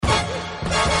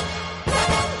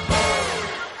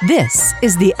This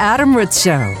is The Adam Ritz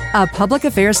Show, a public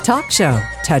affairs talk show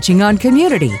touching on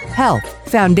community, health,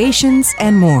 foundations,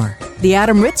 and more. The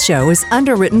Adam Ritz Show is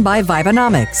underwritten by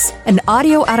Vibenomics, an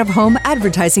audio out-of-home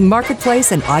advertising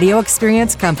marketplace and audio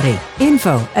experience company.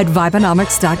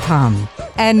 Info@Vibenomics.com.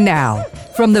 And now,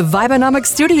 from the Vibenomics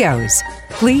studios,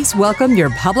 please welcome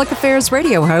your public affairs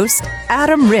radio host,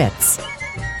 Adam Ritz.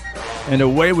 And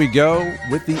away we go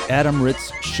with the Adam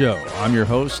Ritz Show. I'm your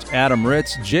host, Adam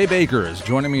Ritz. Jay Baker is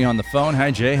joining me on the phone.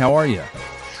 Hi, Jay. How are you?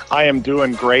 I am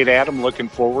doing great, Adam. Looking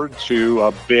forward to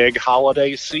a big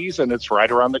holiday season. It's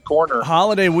right around the corner.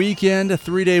 Holiday weekend, a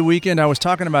 3-day weekend. I was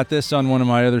talking about this on one of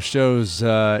my other shows.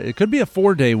 It could be a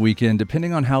 4-day weekend,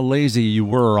 depending on how lazy you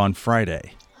were on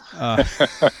Friday. But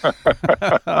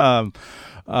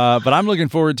I'm looking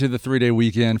forward to the 3-day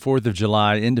weekend, 4th of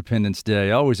July, Independence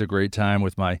Day. Always a great time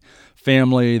with my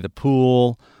family, the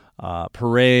pool,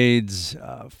 parades,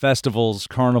 festivals,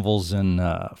 carnivals, and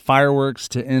fireworks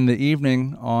to end the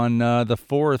evening on the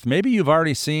 4th. Maybe you've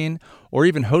already seen or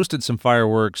even hosted some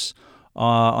fireworks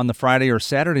on the Friday or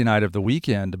Saturday night of the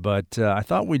weekend, but I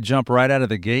thought we'd jump right out of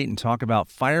the gate and talk about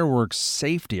fireworks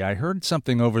safety. I heard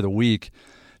something over the week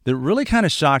that really kind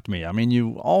of shocked me. I mean,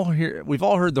 we've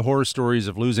all heard the horror stories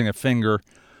of losing a finger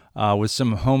with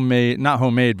some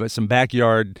some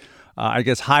backyard,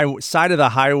 side of the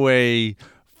highway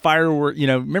firework. You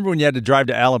know, remember when you had to drive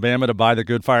to Alabama to buy the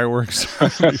good fireworks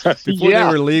before they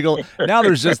were legal? Now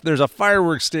there's a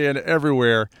fireworks stand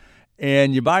everywhere,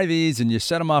 and you buy these and you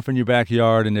set them off in your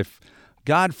backyard. And if,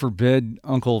 God forbid,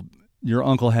 your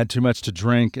uncle had too much to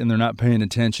drink and they're not paying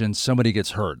attention, somebody gets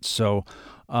hurt. So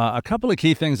a couple of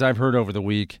key things I've heard over the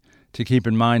week to keep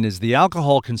in mind is the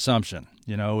alcohol consumption.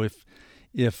 You know, if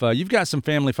you've got some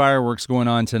family fireworks going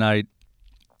on tonight,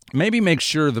 maybe make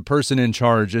sure the person in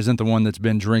charge isn't the one that's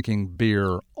been drinking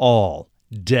beer all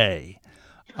day.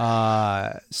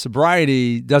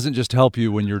 Sobriety doesn't just help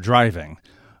you when you're driving.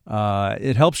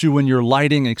 It helps you when you're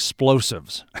lighting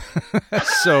explosives.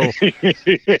 So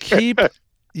keep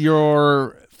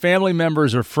your family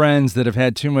members or friends that have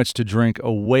had too much to drink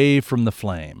away from the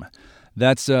flame.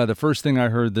 That's the first thing I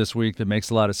heard this week that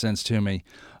makes a lot of sense to me.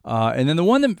 And then the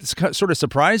one that sort of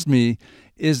surprised me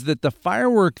is that the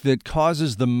firework that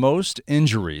causes the most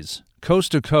injuries,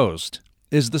 coast to coast,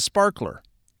 is the sparkler.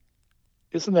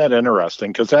 Isn't that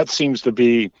interesting? Because that seems to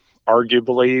be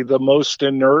arguably the most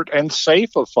inert and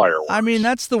safe of fireworks. I mean,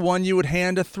 that's the one you would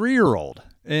hand a 3-year-old.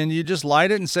 And you just light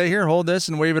it and say, here, hold this,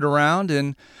 and wave it around.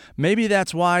 And maybe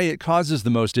that's why it causes the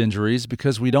most injuries,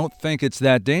 because we don't think it's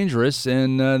that dangerous.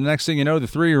 And the next thing you know, the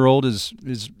 3-year-old is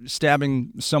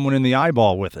stabbing someone in the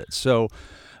eyeball with it. So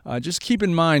just keep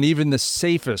in mind, even the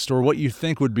safest, or what you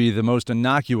think would be the most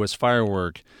innocuous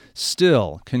firework,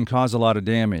 still can cause a lot of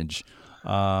damage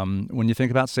when you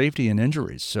think about safety and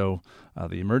injuries. So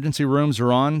the emergency rooms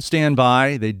are on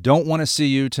standby. They don't want to see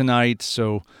you tonight.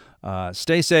 So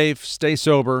stay safe, stay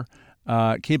sober,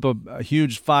 keep a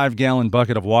huge 5-gallon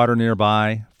bucket of water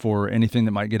nearby for anything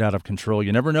that might get out of control.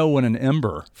 You never know when an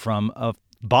ember from a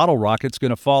bottle rocket's going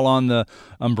to fall on the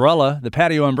umbrella, the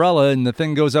patio umbrella, and the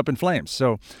thing goes up in flames.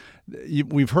 So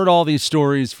we've heard all these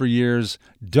stories for years.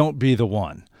 Don't be the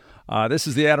one. This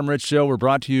is the Adam Ritz Show. We're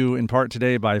brought to you in part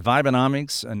today by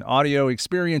Vibenomics, an audio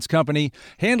experience company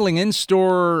handling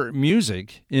in-store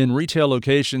music in retail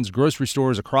locations, grocery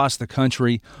stores across the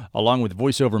country, along with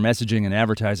voiceover messaging and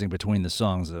advertising between the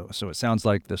songs. So it sounds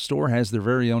like the store has their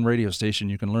very own radio station.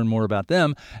 You can learn more about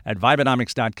them at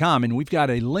Vibenomics.com, and we've got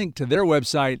a link to their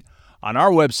website on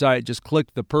our website. Just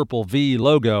click the purple V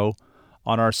logo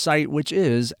on our site, which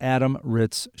is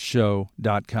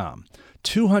AdamRitzShow.com.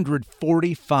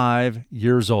 245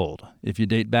 years old. If you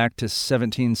date back to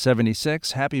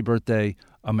 1776, happy birthday,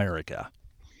 America.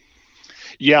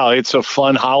 Yeah, it's a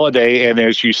fun holiday. And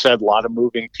as you said, a lot of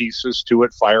moving pieces to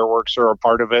it. Fireworks are a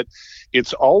part of it.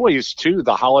 It's always, too,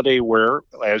 the holiday where,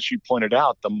 as you pointed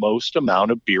out, the most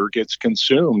amount of beer gets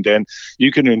consumed. And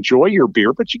you can enjoy your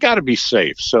beer, but you got to be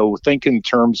safe. So think in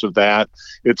terms of that.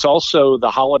 It's also the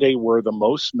holiday where the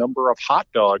most number of hot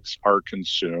dogs are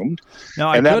consumed.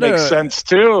 Now, and that makes sense,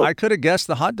 too. I could have guessed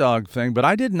the hot dog thing, but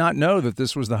I did not know that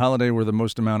this was the holiday where the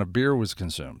most amount of beer was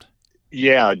consumed.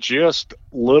 Yeah, just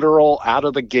literal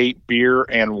out-of-the-gate beer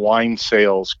and wine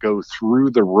sales go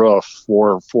through the roof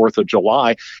for 4th of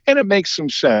July, and it makes some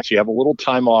sense. You have a little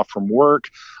time off from work.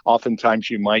 Oftentimes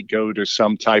you might go to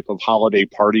some type of holiday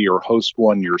party or host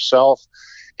one yourself.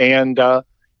 And,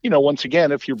 once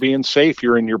again, if you're being safe,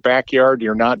 you're in your backyard,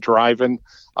 you're not driving,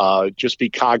 just be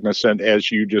cognizant, as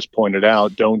you just pointed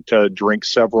out, don't drink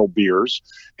several beers.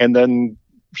 And then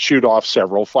shoot off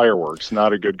several fireworks.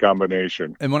 Not a good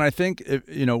combination. And when I think,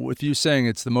 with you saying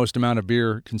it's the most amount of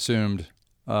beer consumed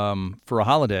for a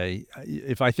holiday,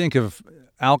 if I think of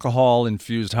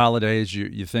alcohol-infused holidays,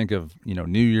 you think of,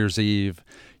 New Year's Eve,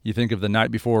 you think of the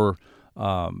night before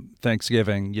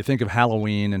Thanksgiving, you think of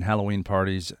Halloween and Halloween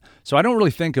parties. So I don't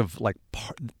really think of like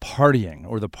partying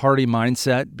or the party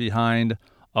mindset behind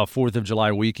a 4th of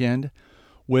July weekend.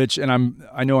 Which, and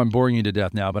I know I'm boring you to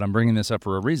death now, but I'm bringing this up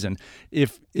for a reason.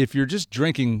 If you're just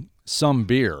drinking some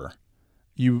beer,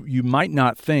 you might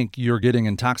not think you're getting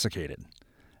intoxicated.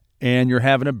 And you're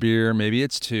having a beer, maybe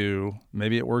it's 2,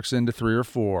 maybe it works into 3 or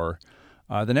 4.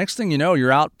 The next thing you know,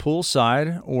 you're out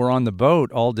poolside or on the boat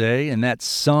all day, and that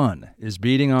sun is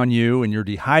beating on you, and you're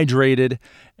dehydrated,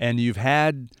 and you've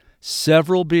had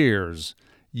several beers.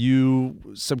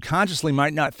 You subconsciously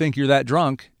might not think you're that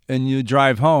drunk, and you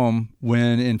drive home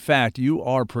when, in fact, you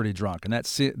are pretty drunk, and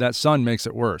that sun makes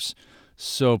it worse.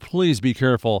 So please be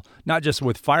careful, not just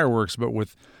with fireworks, but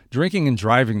with drinking and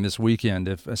driving this weekend.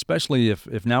 Especially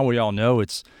if now we all know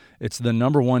it's the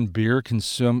number one beer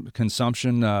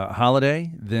consumption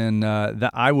holiday, then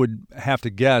that I would have to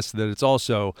guess that it's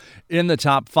also in the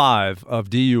top 5 of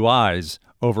DUIs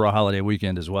over a holiday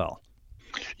weekend as well.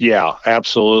 Yeah,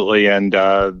 absolutely. And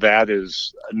that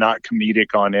is not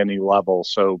comedic on any level.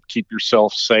 So keep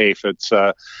yourself safe. It's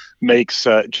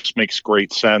just makes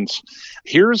great sense.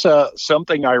 Here's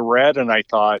something I read and I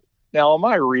thought, now, am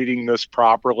I reading this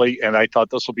properly? And I thought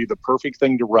this will be the perfect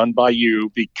thing to run by you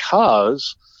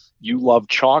because you love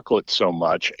chocolate so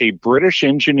much. A British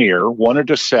engineer wanted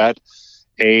to set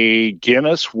a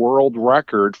Guinness World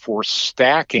Record for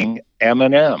stacking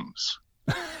M&Ms.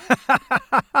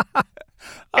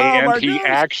 And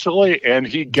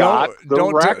he got the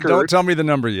record. Don't tell me the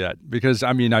number yet, because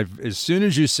as soon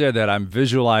as you said that, I'm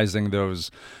visualizing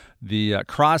the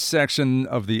cross section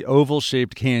of the oval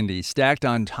shaped candy stacked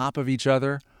on top of each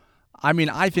other.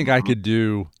 I think I could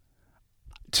do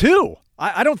 2.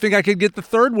 I don't think I could get the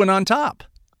third one on top.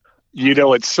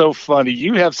 It's so funny.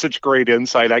 You have such great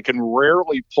insight. I can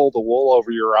rarely pull the wool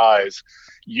over your eyes.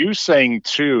 You saying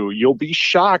 2, you'll be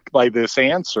shocked by this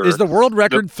answer. Is the world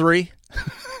record 3?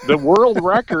 The world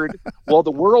record,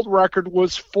 the world record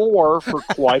was 4 for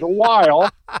quite a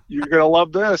while. You're going to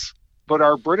love this. But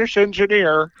our British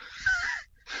engineer,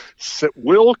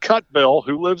 Will Cutbill,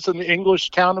 who lives in the English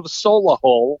town of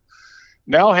Solihull,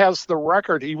 now has the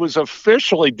record. He was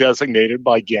officially designated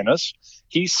by Guinness.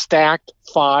 He stacked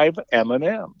 5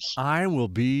 M&Ms. I will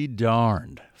be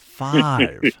darned.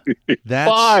 5.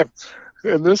 That's 5.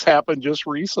 And this happened just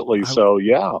recently, so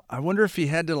yeah. I wonder if he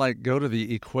had to go to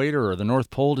the equator or the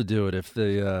North Pole to do it, if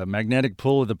the magnetic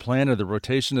pull of the planet or the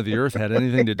rotation of the Earth had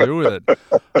anything to do with it.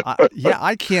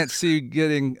 I can't see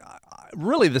getting,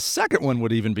 really the second one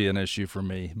would even be an issue for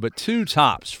me, but 2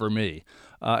 tops for me.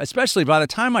 Especially by the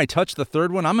time I touch the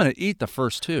third one, I'm going to eat the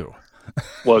first 2.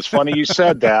 Well, it's funny you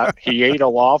said that. He ate an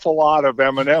awful lot of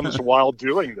M&Ms while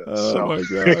doing this. Oh, my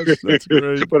gosh, that's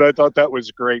great. But I thought that was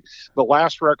great. The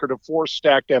last record of 4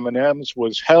 stacked M&Ms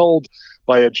was held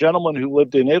by a gentleman who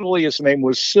lived in Italy. His name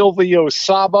was Silvio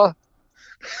Saba.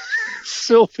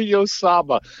 Silvio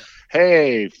Saba.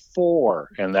 Hey, 4.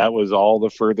 And that was all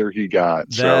the further he got.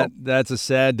 That's a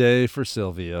sad day for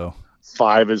Silvio.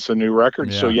 5 is the new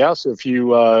record. Yeah. So yes, if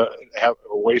you have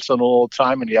wasted a little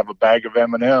time and you have a bag of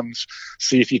M&Ms,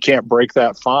 see if you can't break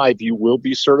that 5. You will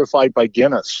be certified by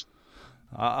Guinness.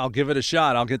 I'll give it a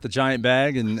shot. I'll get the giant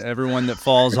bag, and everyone that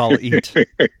falls, I'll eat.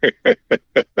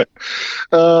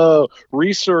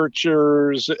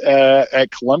 Researchers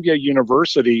at Columbia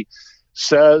University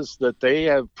says that they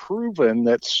have proven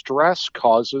that stress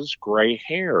causes gray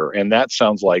hair, and that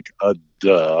sounds like a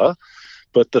duh.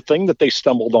 But the thing that they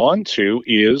stumbled onto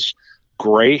is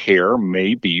gray hair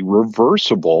may be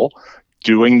reversible,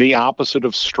 doing the opposite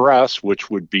of stress, which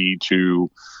would be to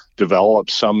develop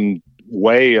some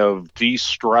way of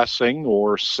de-stressing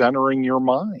or centering your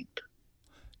mind.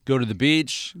 Go to the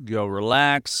beach, go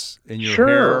relax, and your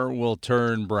hair will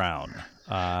turn brown.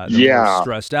 The more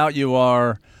stressed out you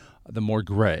are, the more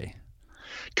gray.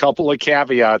 Couple of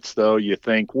caveats, though. You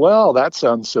think, well, that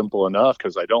sounds simple enough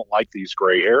because I don't like these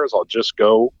gray hairs. I'll just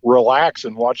go relax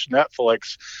and watch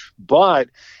Netflix. But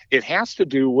it has to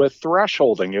do with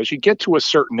thresholding. As you get to a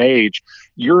certain age,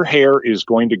 your hair is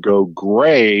going to go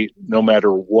gray no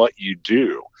matter what you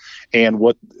do. And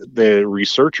what the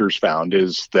researchers found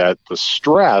is that the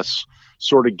stress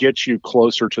sort of gets you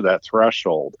closer to that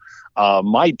threshold.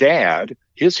 My dad,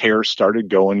 his hair started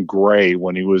going gray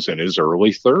when he was in his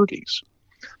early 30s.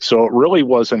 So it really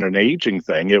wasn't an aging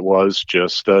thing. It was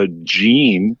just a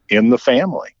gene in the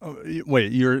family. Oh,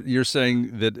 wait, you're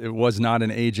saying that it was not an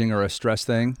aging or a stress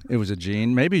thing? It was a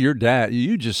gene? Maybe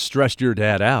you just stressed your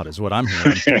dad out is what I'm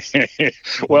hearing.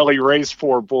 Well, he raised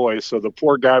 4 boys, so the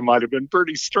poor guy might have been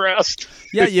pretty stressed.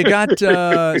 Yeah, you got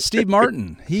Steve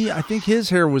Martin. I think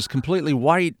his hair was completely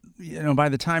white, by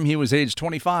the time he was age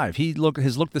 25.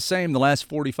 Has looked the same the last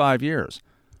 45 years.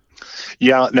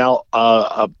 Yeah, now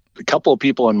a couple of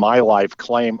people in my life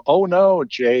claim, oh no,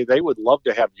 Jay, they would love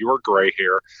to have your gray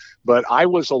hair. But I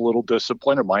was a little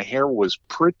disappointed. My hair was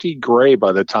pretty gray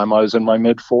by the time I was in my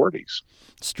mid-40s.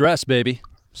 Stress, baby.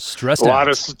 Stressed out. A lot out.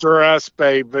 of stress,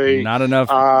 baby. Not enough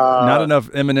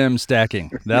M&M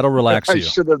stacking. That'll relax you. I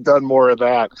should have done more of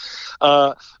that.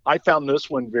 I found this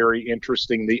one very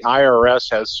interesting. The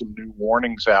IRS has some new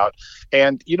warnings out.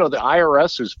 And, the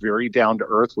IRS is very down to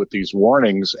earth with these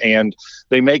warnings, and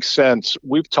they make sense.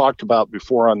 We've talked about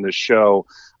before on this show,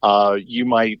 you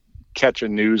might catch a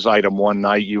news item one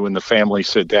night, you and the family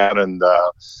sit down and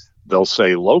they'll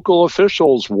say local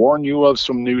officials warn you of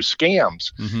some new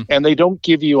scams, and they don't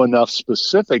give you enough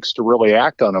specifics to really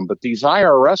act on them. But these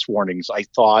IRS warnings, I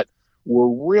thought,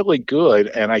 were really good.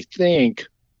 And I think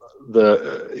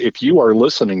if you are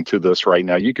listening to this right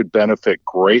now, you could benefit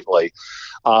greatly.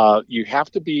 You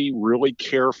have to be really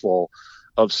careful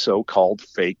of so-called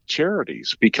fake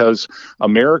charities, because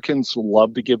Americans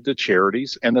love to give to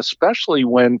charities, and especially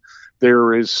when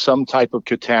there is some type of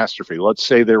catastrophe. Let's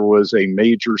say there was a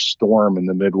major storm in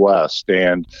the Midwest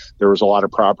and there was a lot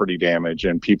of property damage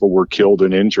and people were killed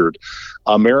and injured.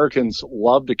 Americans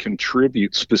love to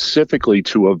contribute specifically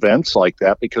to events like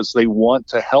that because they want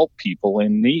to help people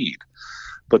in need.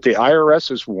 But the IRS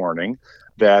is warning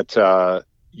that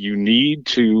you need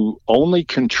to only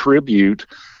contribute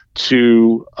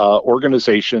to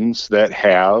organizations that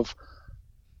have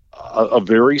a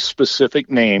very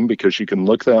specific name, because you can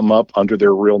look them up under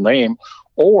their real name,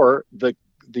 or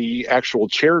the actual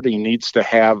charity needs to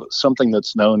have something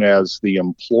that's known as the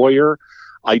Employer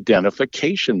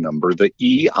Identification Number, the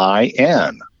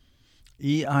EIN.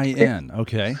 EIN,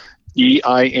 okay.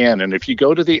 EIN. And if you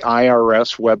go to the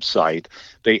IRS website,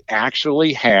 they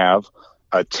actually have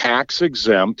a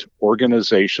tax-exempt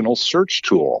organizational search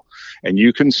tool. And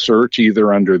you can search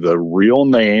either under the real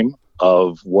name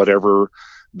of whatever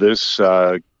this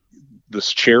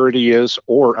charity is,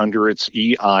 or under its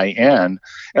EIN.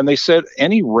 And they said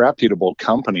any reputable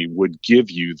company would give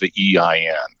you the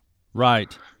EIN.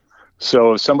 Right.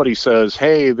 So if somebody says,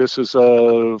 hey, this is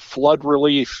a flood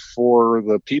relief for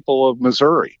the people of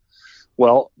Missouri,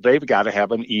 well, they've got to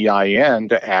have an EIN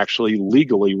to actually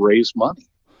legally raise money.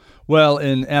 Well,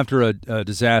 and after a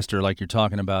disaster like you're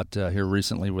talking about here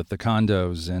recently with the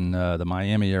condos in the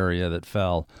Miami area that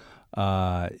fell,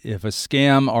 if a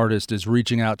scam artist is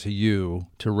reaching out to you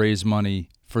to raise money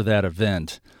for that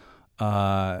event,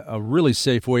 a really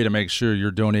safe way to make sure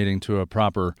you're donating to a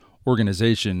proper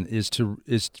organization is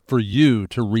for you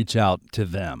to reach out to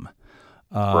them.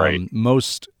 Right.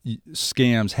 Most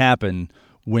scams happen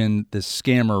when the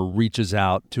scammer reaches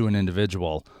out to an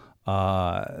individual.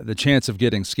 The chance of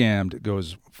getting scammed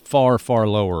goes far, far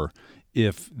lower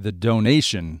if the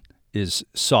donation is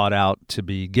sought out to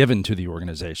be given to the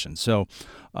organization. So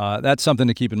that's something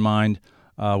to keep in mind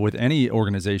with any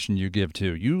organization you give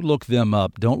to. You look them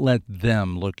up. Don't let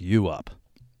them look you up.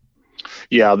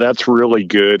 Yeah, that's really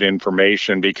good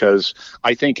information, because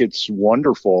I think it's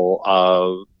wonderful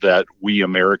that we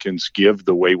Americans give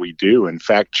the way we do. In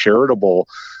fact, charitable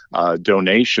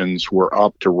donations were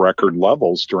up to record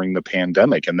levels during the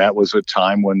pandemic. And that was a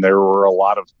time when there were a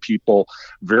lot of people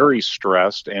very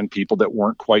stressed and people that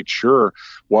weren't quite sure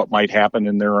what might happen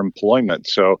in their employment.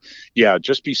 So, yeah,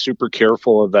 just be super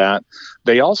careful of that.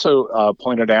 They also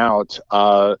pointed out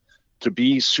to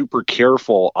be super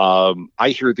careful. I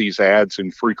hear these ads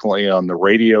infrequently on the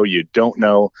radio. You don't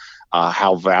know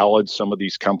how valid some of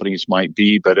these companies might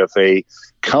be. But if a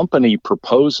company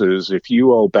proposes, if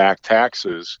you owe back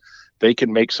taxes, they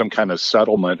can make some kind of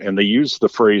settlement. And they use the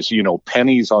phrase,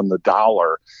 pennies on the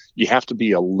dollar. You have to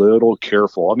be a little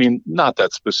careful. I mean, not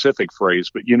that specific phrase,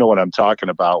 but you know what I'm talking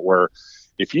about, where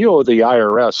if you owe the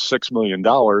IRS $6 million,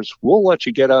 we'll let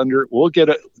you get under,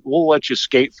 we'll let you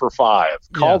skate for 5.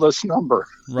 Call this number.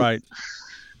 Right.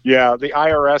 Yeah. The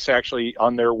IRS actually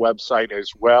on their website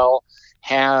as well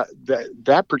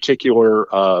that particular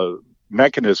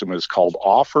mechanism is called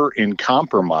offer in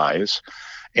compromise.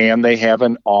 And they have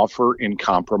an offer in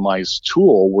compromise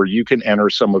tool where you can enter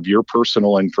some of your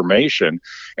personal information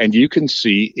and you can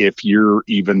see if you're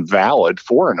even valid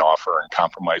for an offer in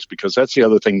compromise, because that's the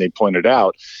other thing they pointed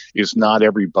out is not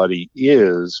everybody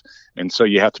is. And so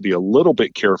you have to be a little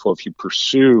bit careful if you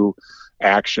pursue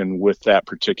action with that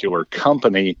particular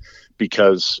company,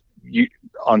 because you,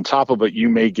 on top of it, you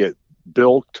may get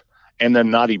bilked and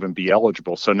then not even be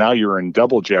eligible. So now you're in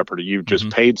double jeopardy. You've just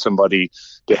paid somebody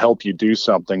to help you do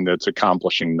something that's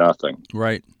accomplishing nothing.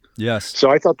 Right. Yes.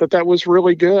 So I thought that was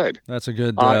really good. That's a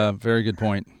good, very good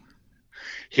point.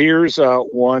 Here's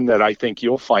one that I think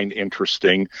you'll find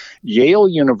interesting. Yale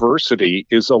University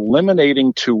is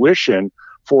eliminating tuition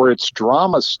for its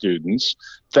drama students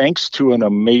thanks to an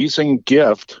amazing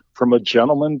gift from a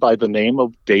gentleman by the name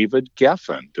of David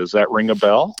Geffen. Does that ring a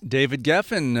bell? David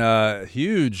Geffen,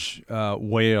 huge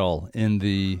whale in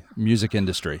the music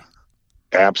industry.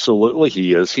 Absolutely,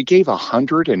 he is. He gave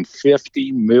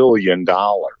 $150 million.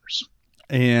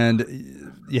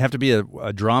 And you have to be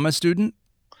a drama student?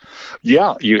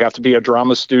 Yeah, you have to be a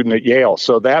drama student at Yale.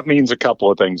 So that means a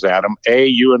couple of things, Adam. A,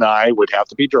 you and I would have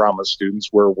to be drama students,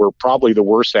 where we're probably the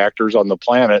worst actors on the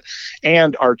planet.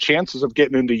 And our chances of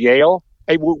getting into Yale,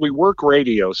 hey, we work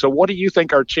radio. So what do you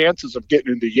think our chances of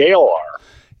getting into Yale are?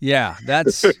 Yeah,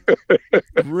 that's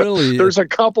really... There's a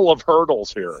couple of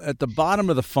hurdles here. At the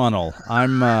bottom of the funnel.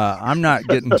 I'm not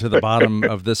getting to the bottom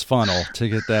of this funnel to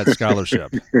get that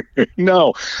scholarship.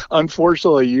 No,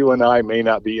 unfortunately, you and I may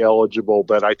not be eligible,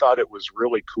 but I thought it was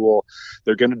really cool.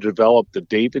 They're going to develop the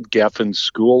David Geffen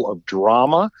School of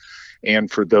Drama.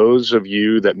 And for those of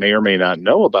you that may or may not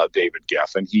know about David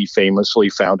Geffen, he famously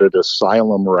founded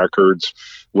Asylum Records,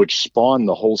 which spawned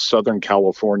the whole Southern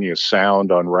California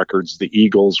sound on records. The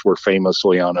Eagles were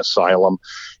famously on Asylum.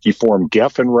 He formed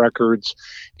Geffen Records,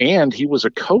 and he was a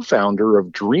co-founder of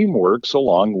DreamWorks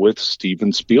along with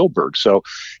Steven Spielberg. So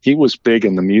he was big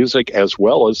in the music as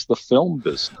well as the film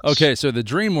business. Okay, so the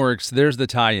DreamWorks, there's the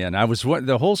tie-in.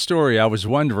 The whole story, I was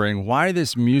wondering why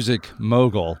this music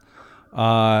mogul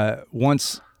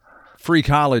wants free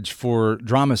college for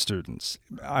drama students.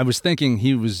 I was thinking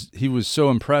he was so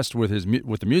impressed with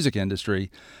the music industry,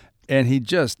 and he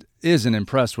just isn't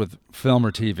impressed with film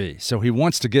or TV. So he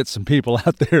wants to get some people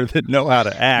out there that know how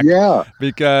to act. Yeah,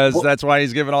 because that's why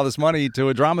he's giving all this money to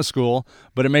a drama school.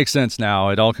 But it makes sense now.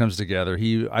 It all comes together.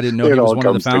 I didn't know he was one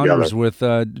of the founders with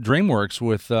DreamWorks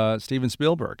with Steven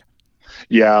Spielberg.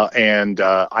 Yeah, and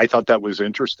I thought that was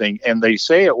interesting. And they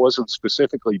say it wasn't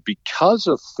specifically because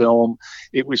of film.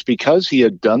 It was because he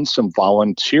had done some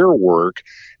volunteer work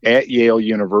at Yale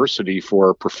University for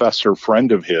a professor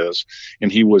friend of his.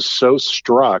 And he was so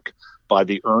struck by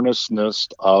the earnestness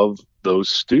of those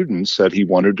students that he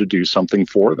wanted to do something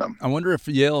for them. I wonder if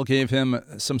Yale gave him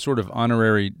some sort of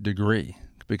honorary degree.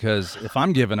 Because if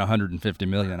I'm given $150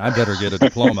 million, I better get a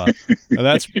diploma. And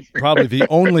that's probably the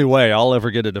only way I'll ever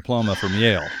get a diploma from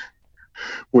Yale.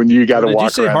 When you got to walk around.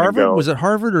 Did you say Harvard? Was it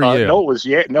Harvard or Yale? No, it was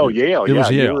Yale. No, Yale. It was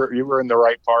Yale. You were in the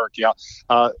right park. Yeah.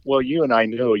 Well, you and I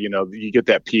know, you get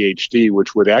that PhD,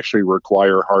 which would actually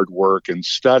require hard work and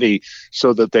study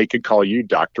so that they could call you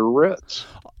Dr. Ritz.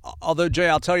 Although, Jay,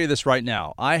 I'll tell you this right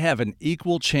now. I have an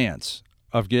equal chance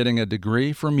of getting a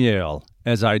degree from Yale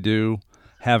as I do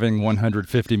having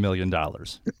 $150 million.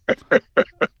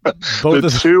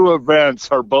 The two events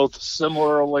are both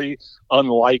similarly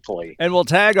unlikely. And we'll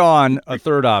tag on a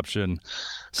third option,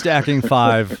 stacking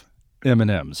 5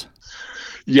 M&Ms.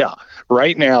 Yeah.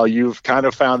 Right now, you've kind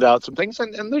of found out some things,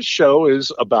 and this show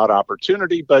is about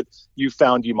opportunity, but you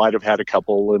found you might have had a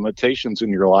couple of limitations in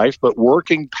your life, but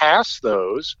working past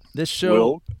those. This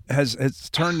show has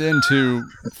turned into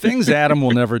things Adam will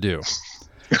never do.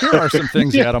 Here are some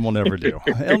things Adam will never do.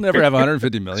 He'll never have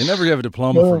 $150 million. He'll never have a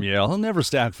diploma from Yale. He'll never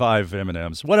stack 5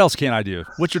 M&Ms. What else can I do?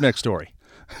 What's your next story?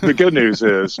 The good news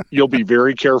is you'll be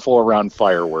very careful around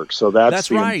fireworks. So that's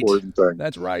the right. important thing.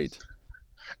 That's right.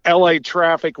 LA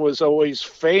traffic was always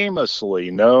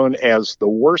famously known as the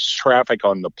worst traffic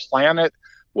on the planet.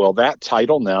 Well, that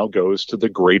title now goes to the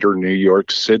greater New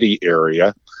York City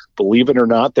area. Believe it or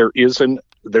not, there is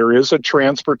a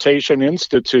transportation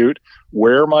institute.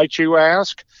 Where, might you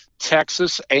ask?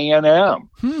 Texas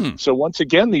A&M. So once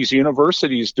again, these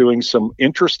universities doing some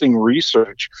interesting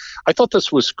research. I thought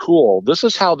this was cool. This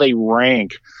is how they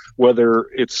rank whether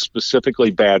it's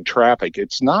specifically bad traffic.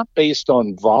 It's not based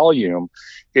on volume.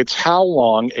 It's how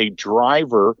long a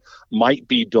driver might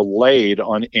be delayed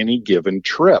on any given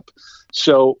trip.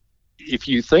 So if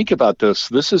you think about this,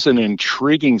 this is an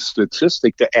intriguing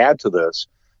statistic to add to this.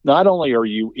 not only are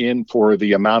you in for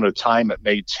the amount of time it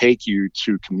may take you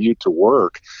to commute to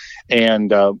work,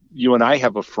 and you and I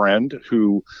have a friend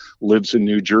who lives in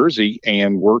New Jersey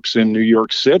and works in New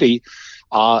York City.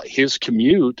 His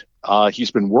commute,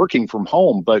 he's been working from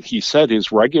home, but he said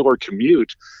his regular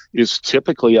commute is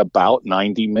typically about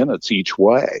 90 minutes each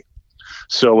way.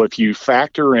 So if you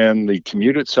factor in the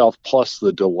commute itself plus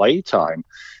the delay time,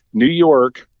 New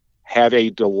York had a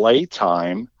delay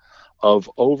time of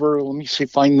over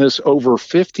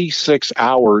 56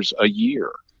 hours a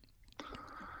year.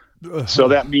 So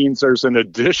that means there's an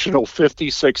additional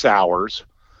 56 hours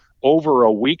over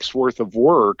a week's worth of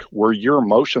work where you're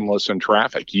motionless in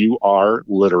traffic. You are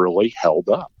literally held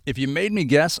up. If you made me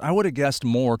guess, I would have guessed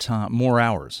more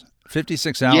hours.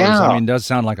 56 hours, Yeah. I mean, does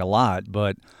sound like a lot,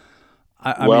 but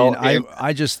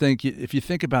I just think if you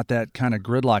think about that kind of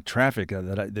gridlock traffic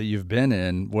that you've been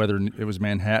in, whether it was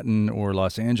Manhattan or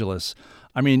Los Angeles,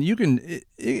 I mean,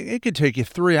 it could take you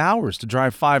 3 hours to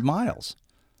drive 5 miles.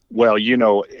 Well,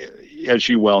 as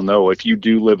you well know, if you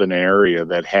do live in an area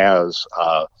that has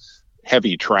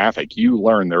heavy traffic, you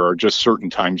learn there are just certain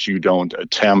times you don't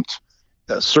attempt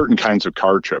certain kinds of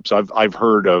car trips. I've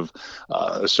heard of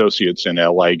associates in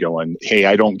LA going, "Hey,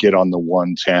 I don't get on the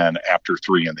 110 after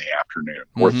 3 in the afternoon,"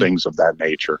 or things of that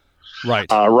nature.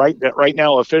 Right. Right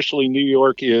now, officially, New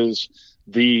York is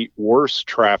the worst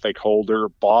traffic holder,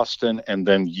 Boston, and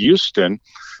then Houston.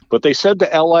 But they said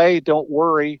to LA, "Don't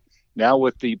worry. Now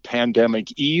with the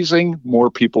pandemic easing,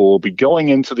 more people will be going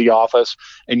into the office,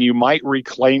 and you might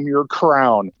reclaim your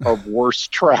crown of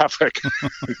worst traffic."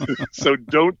 So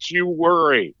don't you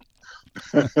worry.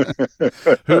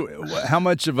 How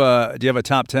much do you have a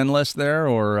top 10 list there,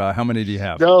 or how many do you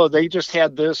have? No, they just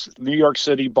had this: New York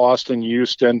City, Boston,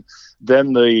 Houston,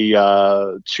 then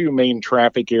the two main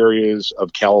traffic areas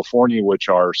of California, which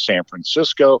are San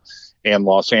Francisco and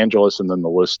Los Angeles, and then the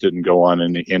list didn't go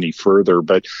on any further.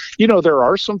 But, there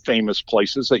are some famous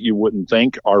places that you wouldn't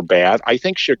think are bad. I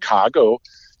think Chicago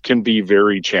can be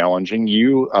very challenging.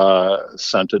 You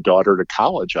sent a daughter to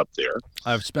college up there.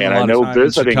 I've spent a lot of time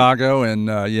in Chicago, and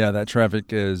that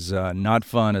traffic is not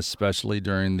fun, especially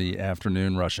during the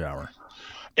afternoon rush hour.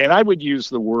 And I would use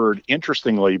the word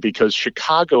interestingly because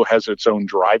Chicago has its own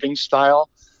driving style.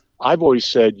 I've always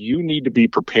said you need to be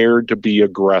prepared to be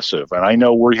aggressive. And I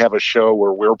know we have a show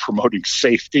where we're promoting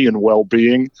safety and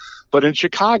well-being, but in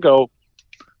Chicago,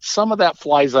 some of that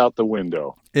flies out the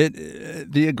window.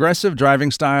 The aggressive driving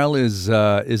style is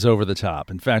over the top.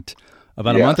 In fact,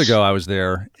 about a month ago, I was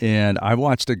there, and I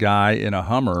watched a guy in a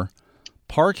Hummer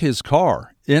park his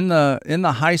car in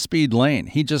the high-speed lane.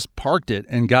 He just parked it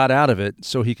and got out of it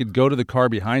so he could go to the car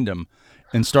behind him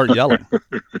and start yelling.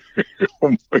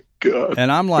 Oh my God. And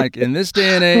I'm like, in this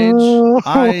day and age,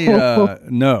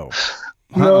 no.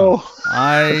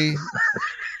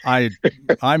 I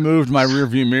moved my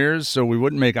rearview mirrors so we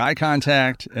wouldn't make eye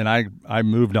contact, and I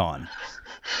moved on.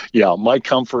 Yeah, my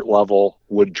comfort level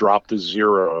would drop to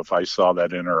 0 if I saw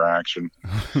that interaction.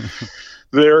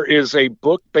 There is a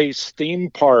book-based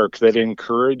theme park that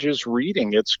encourages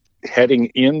reading. It's heading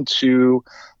into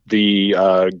the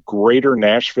greater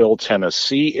Nashville,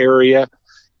 Tennessee area.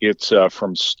 It's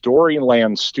from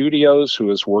Storyland Studios, who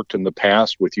has worked in the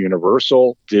past with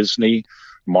Universal, Disney,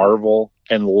 Marvel,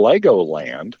 and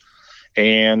Legoland.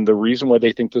 And the reason why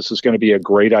they think this is going to be a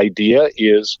great idea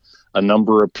is a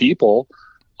number of people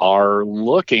are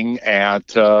looking at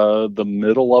the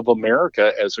middle of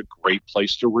America as a great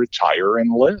place to retire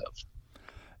and live.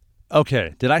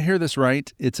 Okay, did I hear this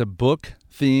right? It's a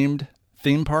book-themed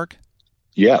theme park?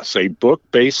 Yes, a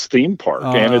book-based theme park,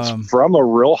 and it's from a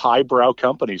real highbrow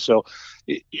company. So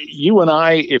you and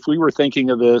I, if we were thinking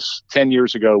of this 10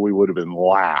 years ago, we would have been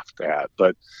laughed at.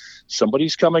 But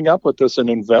somebody's coming up with this and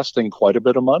investing quite a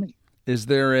bit of money. Is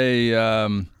there a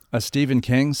Stephen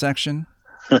King section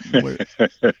where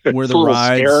the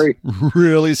rides scary.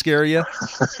 Really scare you?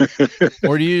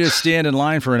 Or do you just stand in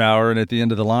line for an hour and at the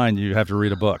end of the line you have to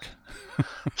read a book?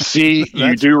 See,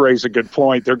 you do raise a good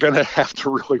point. They're going to have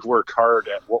to really work hard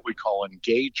at what we call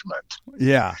engagement.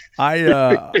 Yeah,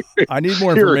 I need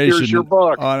more information here's your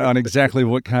book. on exactly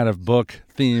what kind of book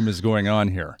theme is going on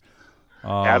here.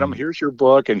 Adam, here's your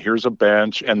book, and here's a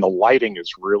bench, and the lighting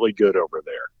is really good over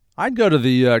there. I'd go to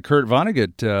the Kurt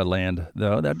Vonnegut land,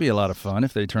 though. That'd be a lot of fun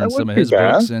if they turned some of his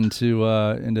books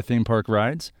into theme park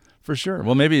rides. For sure.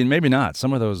 Well, maybe not.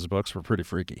 Some of those books were pretty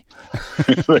freaky.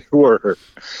 They were.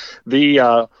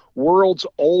 The world's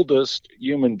oldest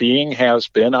human being has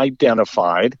been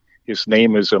identified. His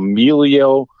name is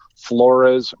Emilio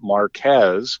Flores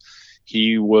Marquez.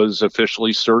 He was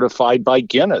officially certified by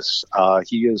Guinness.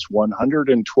 He is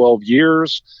 112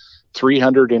 years,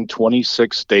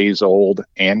 326 days old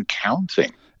and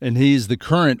counting. And he's the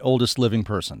current oldest living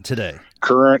person today.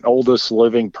 Current oldest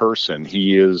living person.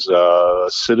 He is a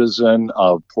citizen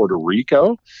of Puerto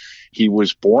Rico. He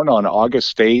was born on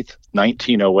August 8th,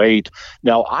 1908.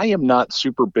 Now, I am not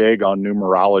super big on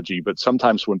numerology, but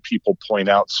sometimes when people point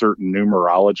out certain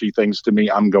numerology things to me,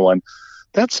 I'm going,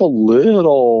 that's a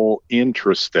little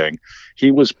interesting.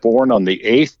 He was born on the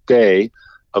 8th day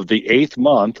of the 8th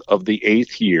month of the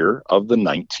 8th year of the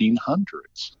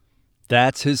 1900s.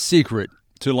 That's his secret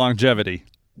to longevity.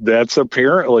 That's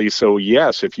apparently so.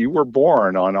 Yes, if you were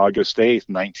born on August 8th,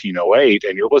 1908,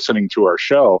 and you're listening to our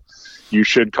show, you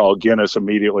should call Guinness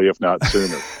immediately, if not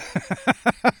sooner.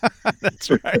 That's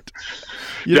right.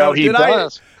 He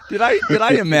does. Did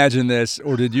I imagine this,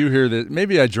 or did you hear this?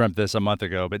 Maybe I dreamt this a month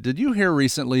ago, but did you hear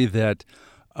recently that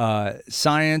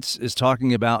science is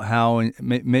talking about how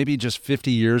maybe just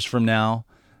 50 years from now,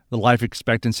 the life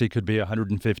expectancy could be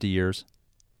 150 years?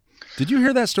 Did you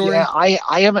hear that story? Yeah,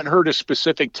 I haven't heard a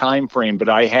specific time frame, but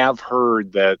I have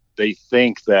heard that they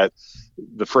think that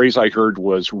the phrase I heard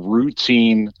was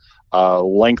routine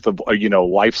length of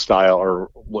lifestyle or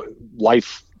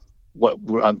life. What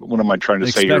am I trying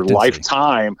to say here?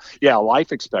 Lifetime. Yeah,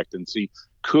 life expectancy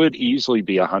could easily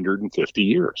be 150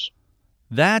 years.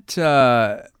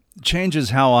 That changes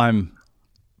how I'm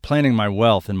planning my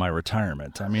wealth in my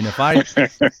retirement. I mean, if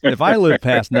I live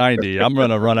past 90, I'm going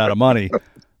to run out of money.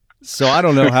 So I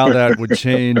don't know how that would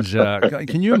change.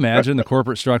 Can you imagine the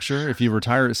corporate structure if you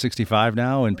retire at 65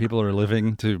 now and people are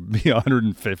living to be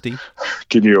 150?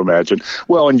 Can you imagine?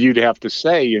 Well, and you'd have to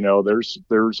say,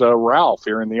 there's Ralph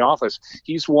here in the office.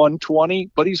 He's 120,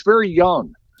 but he's very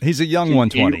young. He's a young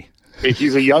 120.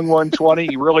 He's a young 120.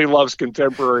 He really loves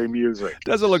contemporary music.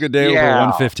 Doesn't look a day over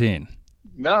 115.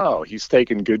 No, he's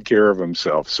taking good care of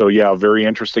himself. So, yeah, very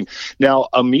interesting. Now,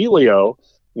 Emilio,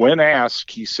 when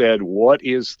asked, he said, what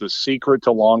is the secret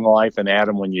to long life? And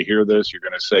Adam, when you hear this, you're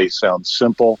going to say, sounds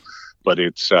simple, but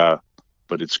it's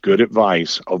good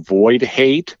advice. Avoid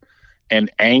hate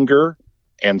and anger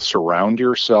and surround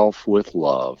yourself with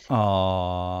love.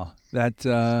 Aw,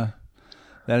 that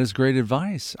is great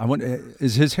advice.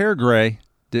 Is his hair gray?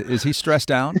 Is he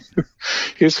stressed out?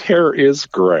 His hair is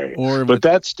gray, but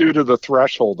that's due to the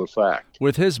threshold effect.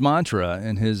 With his mantra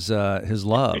and his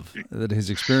love that he's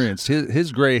experienced,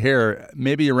 his gray hair,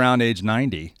 maybe around age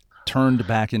 90, turned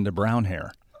back into brown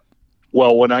hair.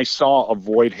 Well, when I saw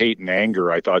avoid hate and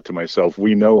anger, I thought to myself,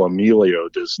 we know Emilio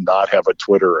does not have a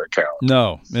Twitter account.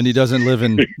 No, and he doesn't live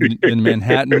in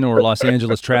Manhattan or Los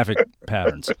Angeles traffic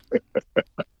patterns.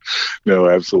 No,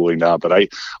 absolutely not. But I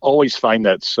always find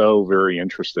that so very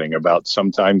interesting about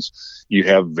sometimes you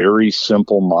have very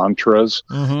simple mantras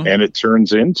and it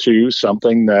turns into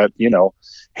something that,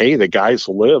 hey, the guy's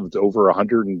lived over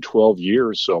 112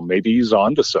 years, so maybe he's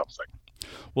on to something.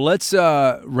 Well, let's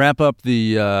wrap up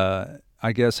the,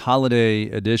 holiday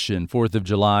edition, 4th of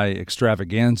July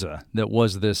extravaganza that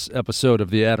was this episode of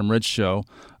The Adam Ritz Show.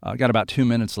 Got about 2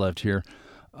 minutes left here.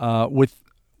 With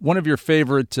one of your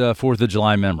favorite 4th of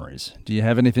July memories. Do you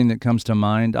have anything that comes to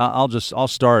mind? I'll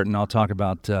start and I'll talk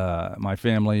about my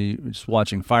family just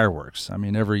watching fireworks. I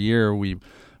mean, every year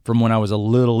from when I was a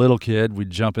little kid, we'd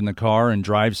jump in the car and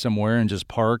drive somewhere and just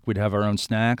park. We'd have our own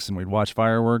snacks and we'd watch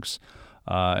fireworks.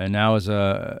 And now as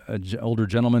an older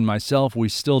gentleman myself, we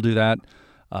still do that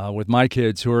with my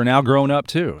kids who are now grown up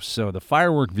too. So the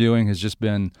firework viewing has just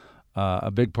been a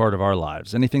big part of our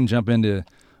lives. Anything jump into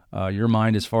your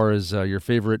mind as far as your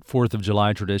favorite 4th of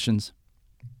July traditions?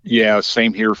 Yeah,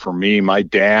 same here for me. My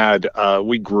dad,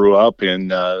 we grew up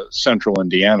in central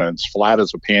Indiana. It's flat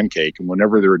as a pancake. And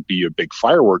whenever there would be a big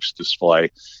fireworks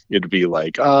display, it'd be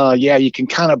like, you can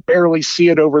kind of barely see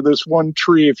it over this one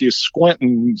tree if you squint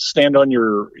and stand on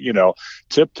your,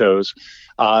 tiptoes.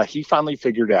 He finally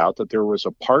figured out that there was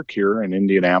a park here in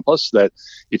Indianapolis that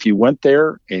if you went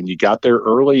there and you got there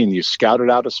early and you scouted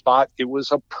out a spot, it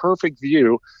was a perfect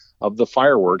view of the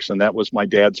fireworks. And that was my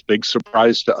dad's big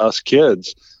surprise to us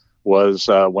kids was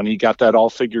when he got that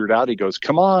all figured out, he goes,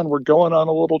 come on, we're going on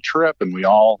a little trip. And we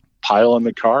all pile in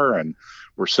the car and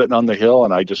we're sitting on the hill.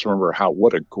 And I just remember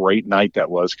what a great night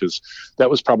that was, because that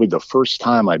was probably the first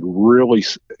time I'd really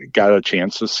got a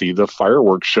chance to see the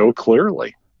fireworks show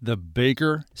clearly. The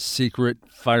Baker secret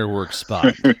fireworks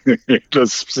spot. The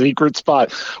secret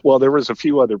spot. Well, there was a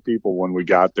few other people when we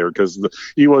got there because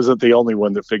he wasn't the only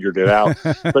one that figured it out.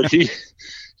 But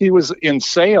he was in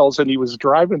sales and he was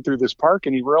driving through this park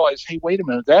and he realized, hey, wait a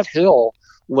minute, that hill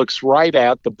looks right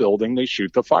at the building they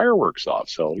shoot the fireworks off.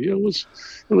 So it was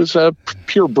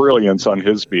pure brilliance on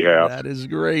his behalf. That is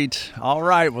great. All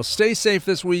right. Well, stay safe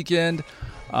this weekend.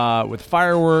 with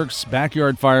fireworks,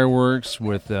 backyard fireworks,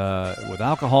 with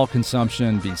alcohol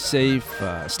consumption. Be safe.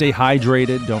 Stay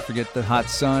hydrated. Don't forget the hot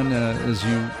sun. As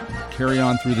you carry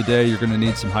on through the day, you're going to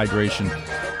need some hydration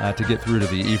to get through to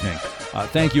the evening.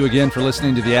 Thank you again for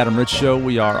listening to The Adam Ritz Show.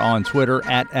 We are on Twitter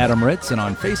 @AdamRitz, and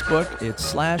on Facebook,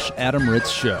 it's /Adam Ritz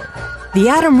Show. The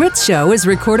Adam Ritz Show is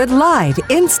recorded live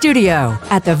in studio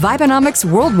at the Vibenomics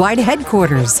Worldwide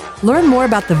Headquarters. Learn more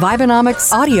about the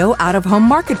Vibenomics Audio Out-of-Home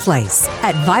Marketplace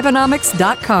at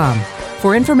Vibenomics.com.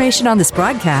 For information on this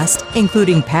broadcast,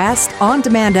 including past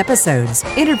on-demand episodes,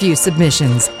 interview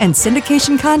submissions, and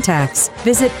syndication contacts,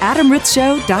 visit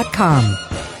AdamRitzShow.com.